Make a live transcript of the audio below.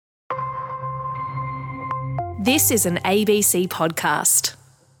This is an ABC podcast.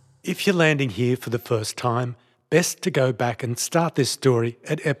 If you're landing here for the first time, best to go back and start this story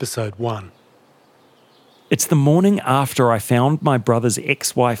at episode 1. It's the morning after I found my brother's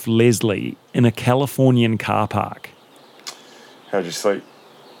ex-wife Leslie in a Californian car park. How'd you sleep?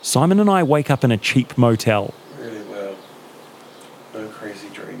 Simon and I wake up in a cheap motel. Really well. No crazy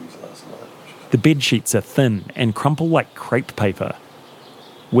dreams last night. The bed sheets are thin and crumple like crepe paper.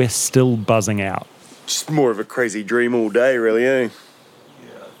 We're still buzzing out. Just more of a crazy dream all day, really, eh? Yeah.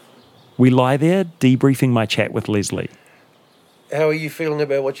 We lie there, debriefing my chat with Leslie. How are you feeling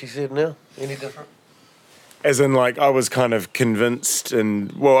about what she said now? Any different? As in, like, I was kind of convinced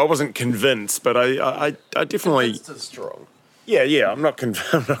and... Well, I wasn't convinced, but I definitely... Convinced is strong. Yeah, I'm not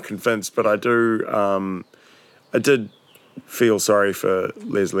convinced, but I do... I did feel sorry for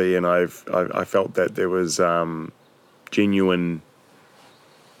Leslie, and I felt that there was genuine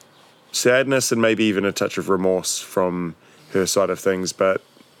sadness and maybe even a touch of remorse from her side of things, but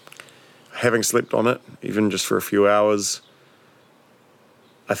having slept on it, even just for a few hours,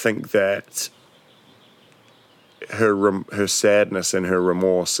 I think that her sadness and her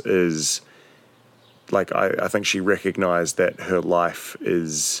remorse is, like, I think she recognised that her life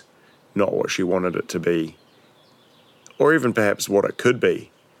is not what she wanted it to be, or even perhaps what it could be.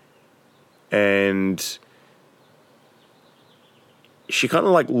 And she kind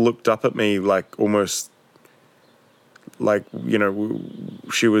of like looked up at me, like almost like, you know,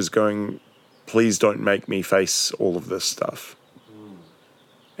 she was going, please don't make me face all of this stuff.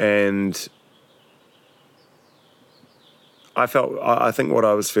 And I think what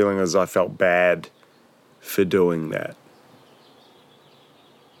I was feeling is I felt bad for doing that.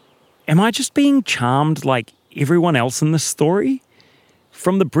 Am I just being charmed like everyone else in this story?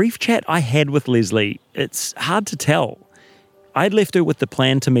 From the brief chat I had with Leslie, it's hard to tell. I'd left her with the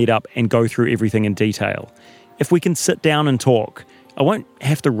plan to meet up and go through everything in detail. If we can sit down and talk, I won't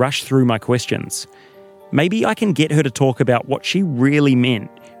have to rush through my questions. Maybe I can get her to talk about what she really meant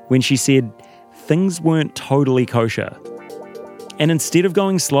when she said things weren't totally kosher. And instead of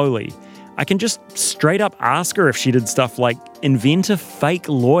going slowly, I can just straight up ask her if she did stuff like invent a fake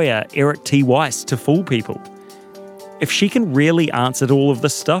lawyer, Eric T. Weiss, to fool people. If she can really answer to all of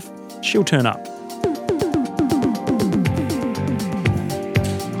this stuff, she'll turn up.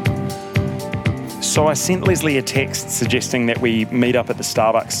 So I sent Leslie a text suggesting that we meet up at the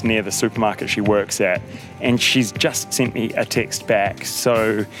Starbucks near the supermarket she works at, and she's just sent me a text back.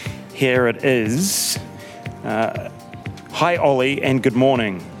 So here it is. Hi Ollie, and good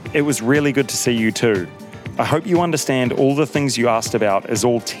morning. It was really good to see you too. I hope you understand all the things you asked about is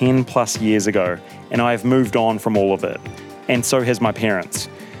all 10 plus years ago, and I have moved on from all of it. And so has my parents.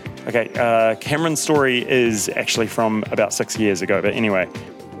 Okay, Cameron's story is actually from about 6 years ago, but anyway.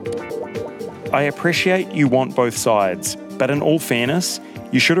 I appreciate you want both sides, but in all fairness,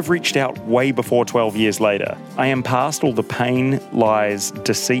 you should have reached out way before 12 years later. I am past all the pain, lies,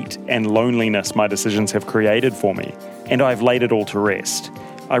 deceit, and loneliness my decisions have created for me, and I've laid it all to rest.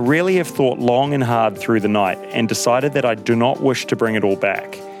 I really have thought long and hard through the night and decided that I do not wish to bring it all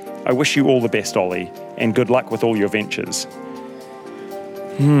back. I wish you all the best, Ollie, and good luck with all your ventures.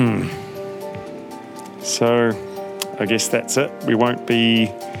 So, I guess that's it. We won't be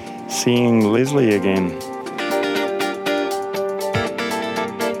seeing Leslie again.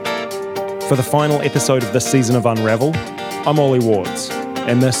 For the final episode of this season of Unravel, I'm Ollie Wards,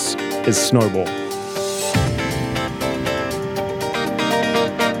 and this is Snowball.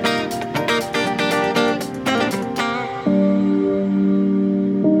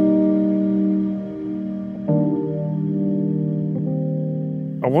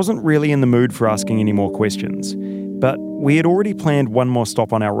 I wasn't really in the mood for asking any more questions, but we had already planned one more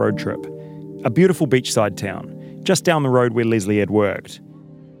stop on our road trip, a beautiful beachside town, just down the road where Leslie had worked.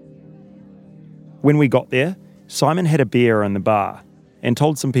 When we got there, Simon had a beer in the bar and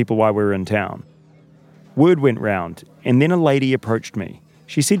told some people why we were in town. Word went round, and then a lady approached me.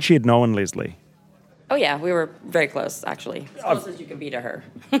 She said she had known Leslie. Oh yeah, we were very close, actually. As close as you can be to her.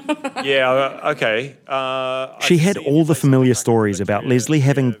 Okay. She had all the familiar stories about Leslie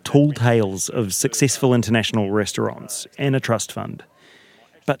having tall tales of successful international restaurants and a trust fund.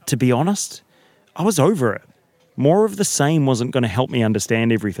 But to be honest, I was over it. More of the same wasn't going to help me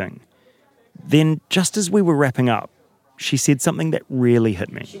understand everything. Then, just as we were wrapping up, she said something that really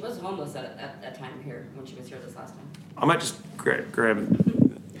hit me. She was homeless at that time here, when she was here this last time. I might just grab...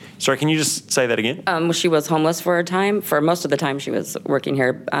 Sorry, can you just say that again? She was homeless for a time. For most of the time she was working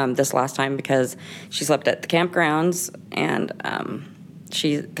here this last time because she slept at the campgrounds, and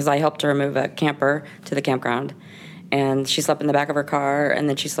because I helped her move a camper to the campground. And she slept in the back of her car, and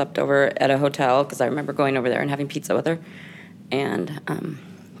then she slept over at a hotel, because I remember going over there and having pizza with her. And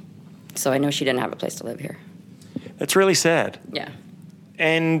so I know she didn't have a place to live here. It's really sad. Yeah.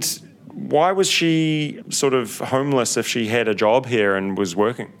 And why was she sort of homeless if she had a job here and was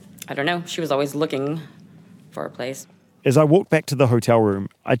working? I don't know. She was always looking for a place. As I walked back to the hotel room,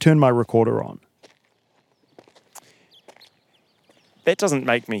 I turned my recorder on. That doesn't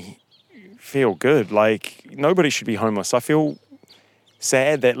make me feel good. Like, nobody should be homeless. I feel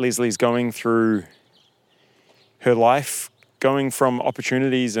sad that Leslie's going through her life, going from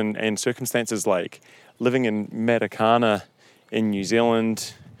opportunities and circumstances like living in Matakana in New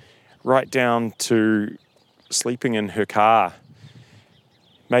Zealand, right down to sleeping in her car,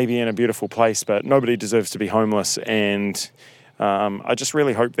 maybe in a beautiful place, but nobody deserves to be homeless. And I just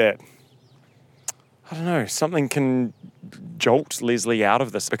really hope that, I don't know, something can jolt Leslie out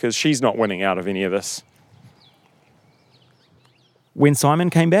of this, because she's not winning out of any of this. When Simon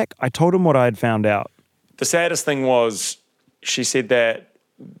came back, I told him what I had found out. The saddest thing was, she said that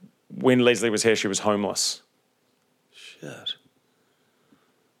when Leslie was here, she was homeless. Shit.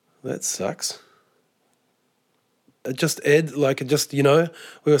 That sucks. It just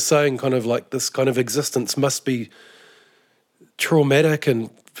we were saying kind of like this kind of existence must be traumatic and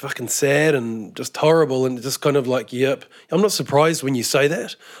fucking sad and just horrible, and just kind of like, yep. I'm not surprised when you say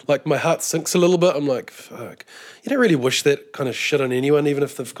that. Like, my heart sinks a little bit. I'm like, fuck. You don't really wish that kind of shit on anyone, even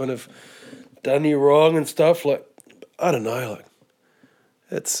if they've kind of done you wrong and stuff. Like, I don't know, like,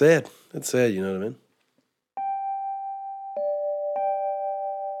 it's sad. It's sad, you know what I mean?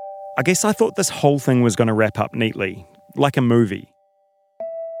 I guess I thought this whole thing was going to wrap up neatly, like a movie.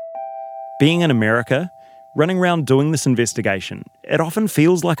 Being in America, running around doing this investigation, it often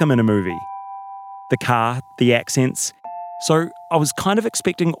feels like I'm in a movie. The car, the accents. So I was kind of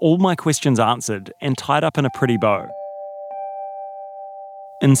expecting all my questions answered and tied up in a pretty bow.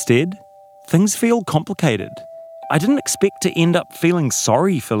 Instead, things feel complicated. I didn't expect to end up feeling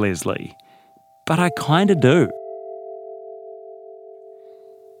sorry for Leslie, but I kind of do.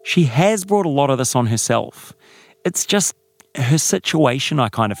 She has brought a lot of this on herself. It's just her situation I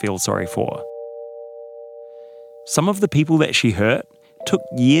kind of feel sorry for. Some of the people that she hurt took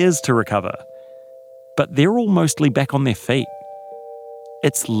years to recover, but they're all mostly back on their feet.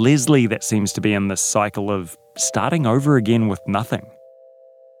 It's Leslie that seems to be in this cycle of starting over again with nothing.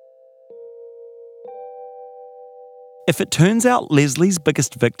 If it turns out Leslie's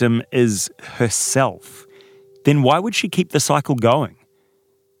biggest victim is herself, then why would she keep the cycle going?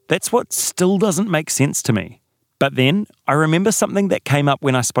 That's what still doesn't make sense to me. But then I remember something that came up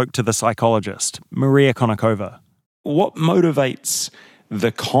when I spoke to the psychologist, Maria Konnikova. What motivates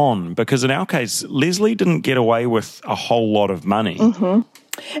the con? Because in our case, Leslie didn't get away with a whole lot of money. Mm-hmm.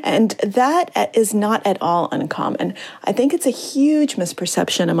 And that is not at all uncommon. I think it's a huge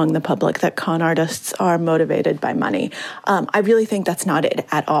misperception among the public that con artists are motivated by money. I really think that's not it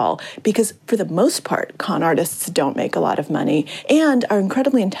at all, because for the most part, con artists don't make a lot of money and are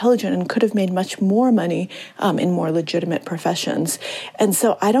incredibly intelligent and could have made much more money in more legitimate professions. And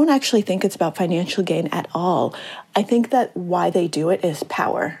so I don't actually think it's about financial gain at all. I think that why they do it is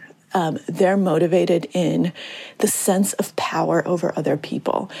power. They're motivated in the sense of power over other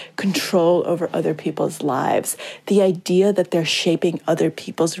people, control over other people's lives, the idea that they're shaping other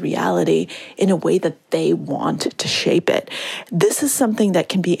people's reality in a way that they want to shape it. This is something that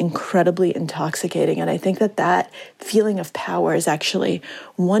can be incredibly intoxicating, and I think that that feeling of power is actually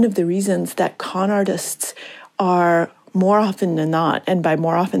one of the reasons that con artists are more often than not, and by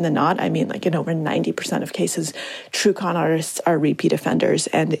more often than not, I mean like in over 90% of cases, true con artists are repeat offenders,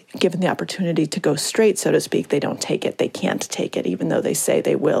 and given the opportunity to go straight, so to speak, they don't take it. They can't take it, even though they say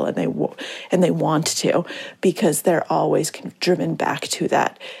they will and they want to, because they're always driven back to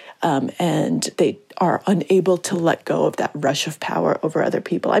that. And they are unable to let go of that rush of power over other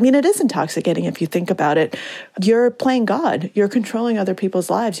people. I mean, it is intoxicating if you think about it. You're playing God. You're controlling other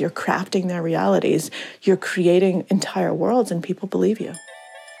people's lives. You're crafting their realities. You're creating entire worlds, and people believe you.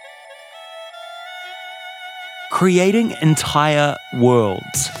 Creating entire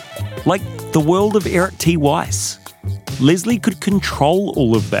worlds. Like the world of Eric T. Weiss. Leslie could control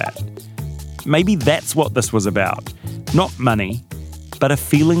all of that. Maybe that's what this was about. Not money, but a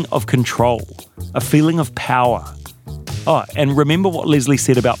feeling of control, a feeling of power. Oh, and remember what Leslie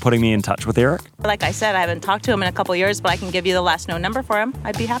said about putting me in touch with Eric? Like I said, I haven't talked to him in a couple of years, but I can give you the last known number for him.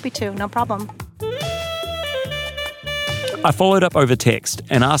 I'd be happy to, no problem. I followed up over text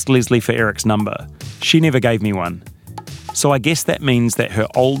and asked Leslie for Eric's number. She never gave me one. So I guess that means that her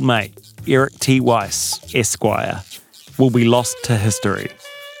old mate, Eric T. Weiss, Esquire, will be lost to history.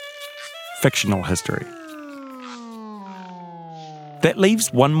 Fictional history. That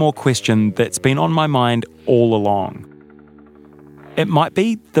leaves one more question that's been on my mind all along. It might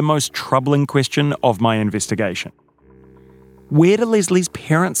be the most troubling question of my investigation. Where do Leslie's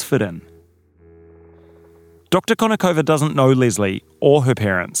parents fit in? Dr. Konnikova doesn't know Leslie or her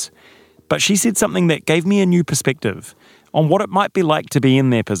parents, but she said something that gave me a new perspective on what it might be like to be in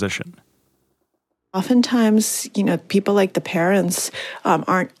their position. Oftentimes, people like the parents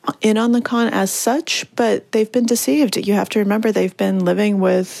aren't in on the con as such, but they've been deceived. You have to remember they've been living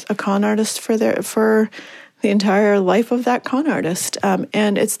with a con artist for the entire life of that con artist,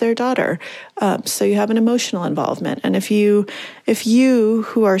 and it's their daughter. So you have an emotional involvement. And if you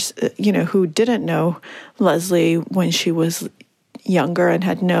who didn't know Leslie when she was younger and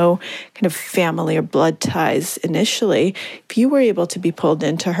had no kind of family or blood ties initially, if you were able to be pulled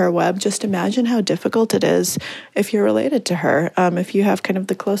into her web, just imagine how difficult it is if you're related to her. If you have kind of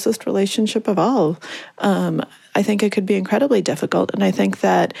the closest relationship of all, I think it could be incredibly difficult. And I think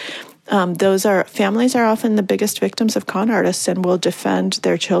that families are often the biggest victims of con artists and will defend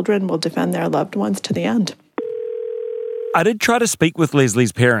their children, will defend their loved ones to the end. I did try to speak with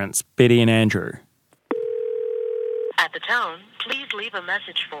Leslie's parents, Betty and Andrew. At the tone, please leave a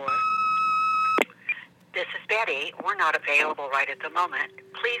message for... This is Betty. We're not available right at the moment.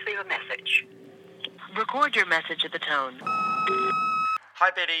 Please leave a message. Record your message at the tone. Hi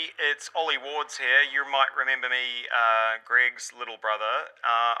Betty, it's Ollie Wards here. You might remember me, Greg's little brother.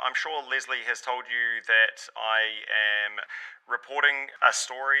 I'm sure Leslie has told you that I am reporting a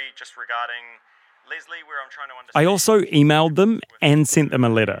story just regarding Leslie where I'm trying to understand... I also emailed them and sent them a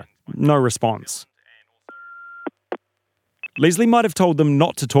letter. No response. Leslie might have told them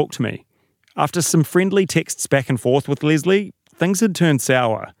not to talk to me. After some friendly texts back and forth with Leslie, things had turned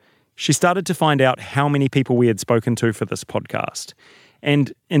sour. She started to find out how many people we had spoken to for this podcast.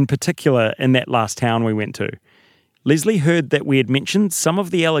 And in particular, in that last town we went to. Leslie heard that we had mentioned some of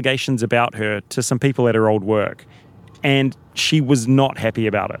the allegations about her to some people at her old work. And she was not happy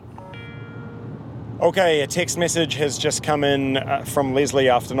about it. Okay, a text message has just come in from Leslie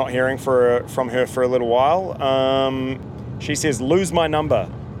after not hearing from her for a little while. She says, "Lose my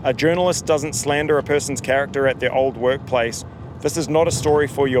number. A journalist doesn't slander a person's character at their old workplace. This is not a story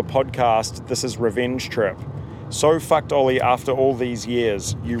for your podcast. This is Revenge Trip. So fucked, Ollie, after all these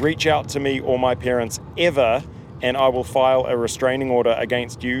years. You reach out to me or my parents ever, and I will file a restraining order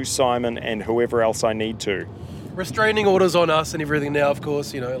against you, Simon, and whoever else I need to." Restraining orders on us and everything now, of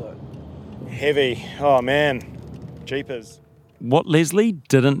course, Heavy. Oh, man. Jeepers. What Leslie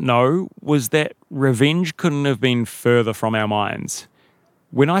didn't know was that revenge couldn't have been further from our minds.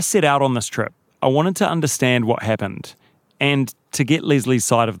 When I set out on this trip, I wanted to understand what happened and to get Leslie's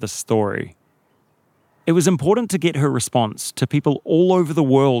side of the story. It was important to get her response to people all over the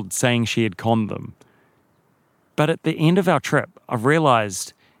world saying she had conned them. But at the end of our trip, I've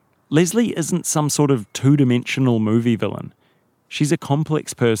realised Leslie isn't some sort of two-dimensional movie villain. She's a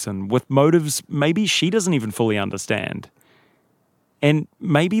complex person with motives maybe she doesn't even fully understand. And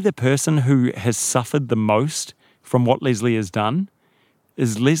maybe the person who has suffered the most from what Leslie has done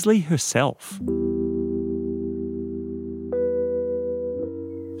is Leslie herself.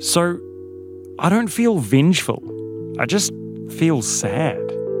 So, I don't feel vengeful. I just feel sad.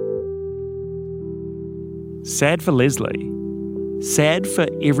 Sad for Leslie. Sad for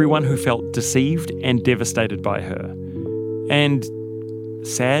everyone who felt deceived and devastated by her. And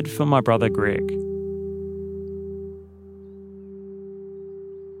sad for my brother Greg.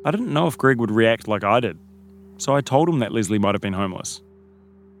 I didn't know if Greg would react like I did, so I told him that Leslie might have been homeless.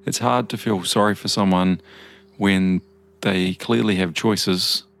 It's hard to feel sorry for someone when they clearly have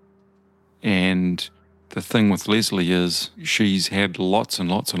choices. And the thing with Leslie is she's had lots and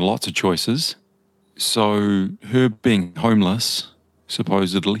lots and lots of choices. So her being homeless,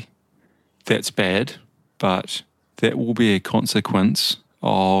 supposedly, that's bad, but that will be a consequence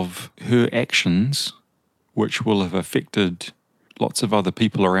of her actions, which will have affected lots of other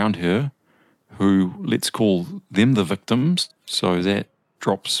people around her who, let's call them the victims. So that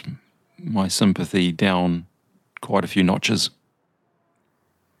drops my sympathy down quite a few notches.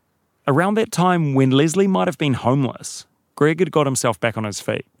 Around that time when Leslie might have been homeless, Greg had got himself back on his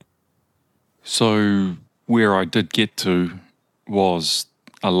feet. So where I did get to was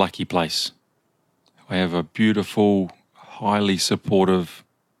a lucky place. I have a beautiful, highly supportive,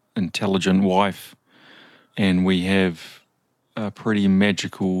 intelligent wife, and we have a pretty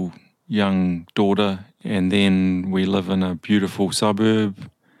magical young daughter, and then we live in a beautiful suburb.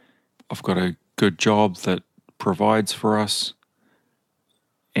 I've got a good job that provides for us,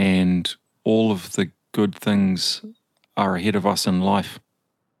 and all of the good things are ahead of us in life.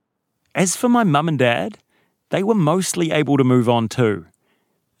 As for my mum and dad, they were mostly able to move on too.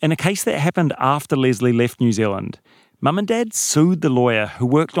 In a case that happened after Leslie left New Zealand, Mum and Dad sued the lawyer who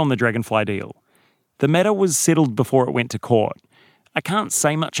worked on the Dragonfly deal. The matter was settled before it went to court. I can't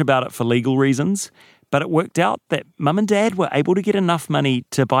say much about it for legal reasons, but it worked out that Mum and Dad were able to get enough money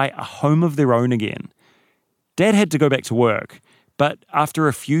to buy a home of their own again. Dad had to go back to work, but after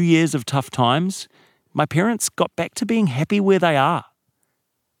a few years of tough times, my parents got back to being happy where they are.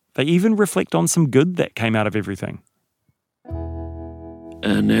 They even reflect on some good that came out of everything.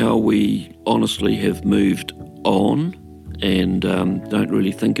 Now we honestly have moved on and don't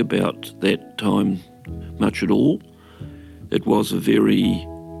really think about that time much at all. It was a very,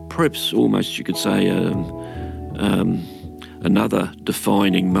 perhaps almost you could say, another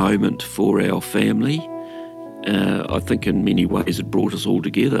defining moment for our family. I think in many ways it brought us all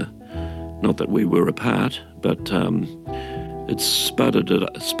together. Not that we were apart, but it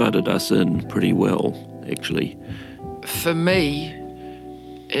spudded us in pretty well, actually. For me,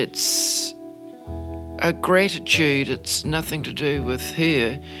 it's a gratitude. It's nothing to do with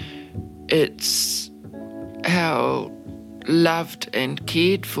her. It's how loved and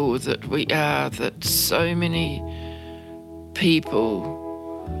cared for that we are, that so many people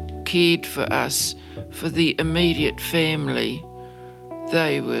cared for us, for the immediate family.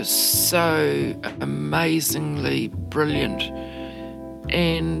 They were so amazingly brilliant.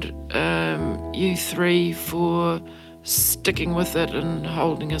 And you three for sticking with it and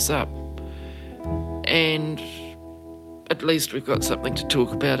holding us up. And at least we've got something to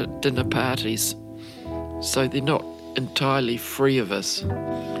talk about at dinner parties. So they're not entirely free of us.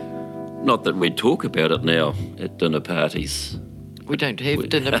 Not that we talk about it now at dinner parties. We don't have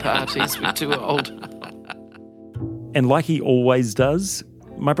dinner parties, we're too old. And like he always does,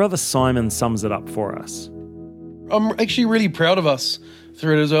 my brother Simon sums it up for us. I'm actually really proud of us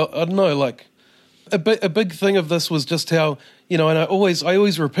through it as well. I don't know, like, a big thing of this was just how, you know, and I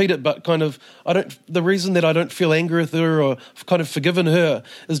always repeat it, but kind of, the reason that I don't feel angry with her or kind of forgiven her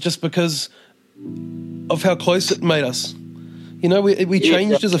is just because of how close it made us. You know, we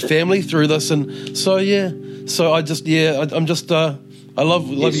changed as a family through this, and so I just, I love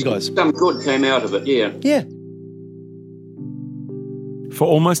you guys. Some good came out of it, yeah. Yeah. For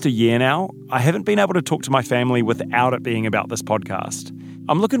almost a year now, I haven't been able to talk to my family without it being about this podcast.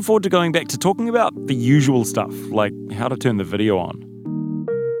 I'm looking forward to going back to talking about the usual stuff, like how to turn the video on.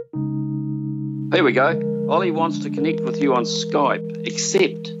 Here we go. Ollie wants to connect with you on Skype,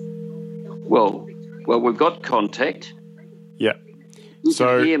 except, well, we've got contact. Yeah. You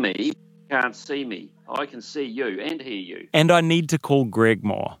can hear me, you can't see me. I can see you and hear you. And I need to call Greg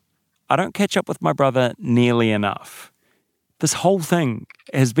more. I don't catch up with my brother nearly enough. This whole thing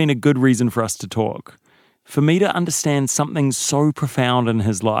has been a good reason for us to talk, for me to understand something so profound in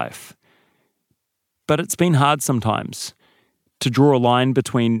his life. But it's been hard sometimes to draw a line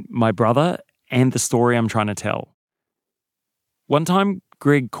between my brother and the story I'm trying to tell. One time,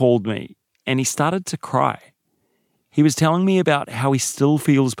 Greg called me and he started to cry. He was telling me about how he still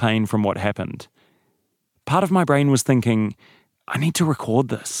feels pain from what happened. Part of my brain was thinking, I need to record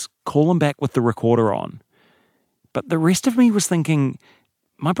this, call him back with the recorder on. But the rest of me was thinking,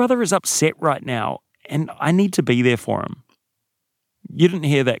 my brother is upset right now and I need to be there for him. You didn't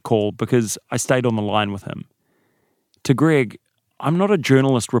hear that call because I stayed on the line with him. To Greg, I'm not a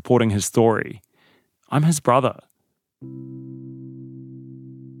journalist reporting his story. I'm his brother.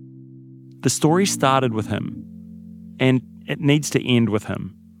 The story started with him, and it needs to end with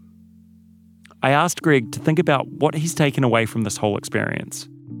him. I asked Greg to think about what he's taken away from this whole experience.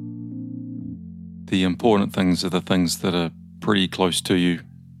 The important things are the things that are pretty close to you,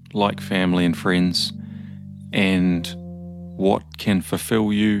 like family and friends, and what can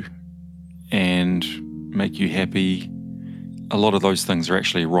fulfill you and make you happy. A lot of those things are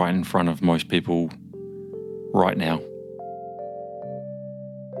actually right in front of most people right now.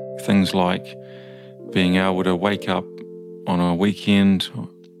 Things like being able to wake up on a weekend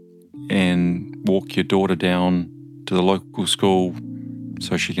and walk your daughter down to the local school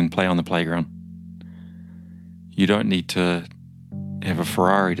so she can play on the playground. You don't need to have a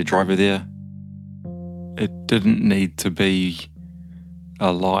Ferrari to drive her there. It didn't need to be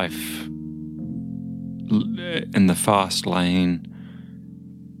a life in the fast lane.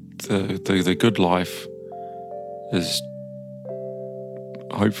 The good life is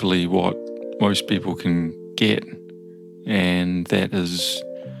hopefully what most people can get, and that is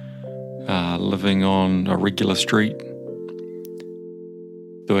living on a regular street,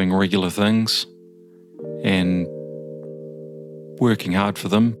 doing regular things, and working hard for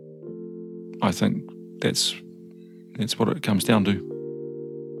them. I think that's what it comes down to.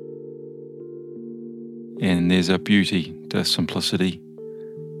 And there's a beauty to simplicity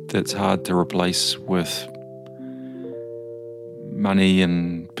that's hard to replace with money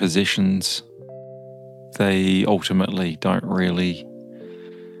and possessions. They ultimately don't really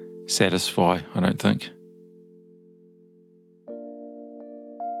satisfy, I don't think.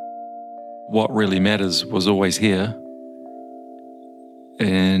 What really matters was always here,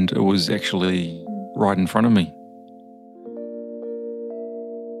 and it was actually right in front of me.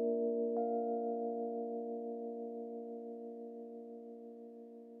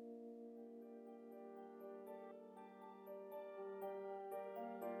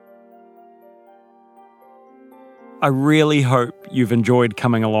 I really hope you've enjoyed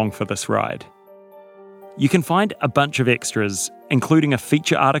coming along for this ride. You can find a bunch of extras, including a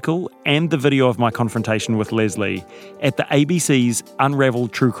feature article and the video of my confrontation with Leslie, at the ABC's Unravel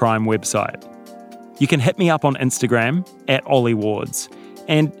True Crime website. You can hit me up on Instagram at Ollie Wards,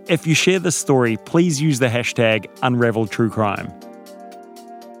 and if you share this story, please use the hashtag #UnravelTrueCrime.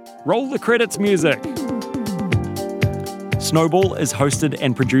 Roll the credits music! Snowball is hosted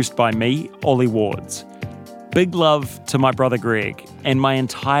and produced by me, Ollie Wards. Big love to my brother Greg and my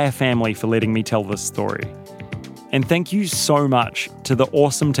entire family for letting me tell this story. And thank you so much to the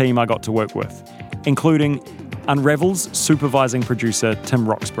awesome team I got to work with, including Unravel's supervising producer Tim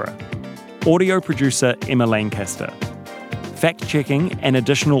Roxburgh, audio producer Emma Lancaster, fact-checking and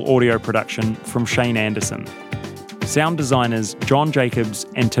additional audio production from Shane Anderson, sound designers John Jacobs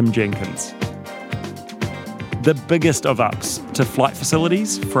and Tim Jenkins. The biggest of ups to Flight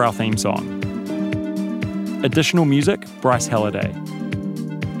Facilities for our theme song. Additional music, Bryce Halliday.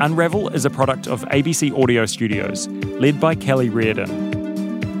 Unravel is a product of ABC Audio Studios, led by Kelly Reardon.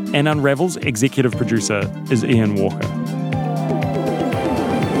 And Unravel's executive producer is Ian Walker.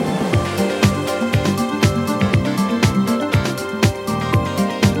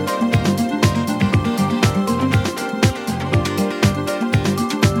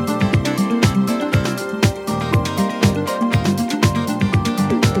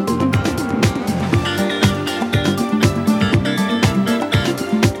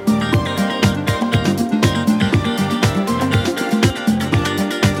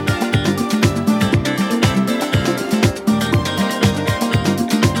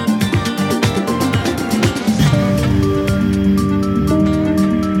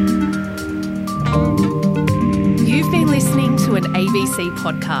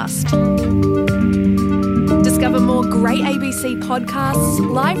 Podcast. Discover more great ABC podcasts,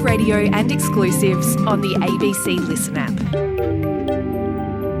 live radio and exclusives on the ABC Listen app.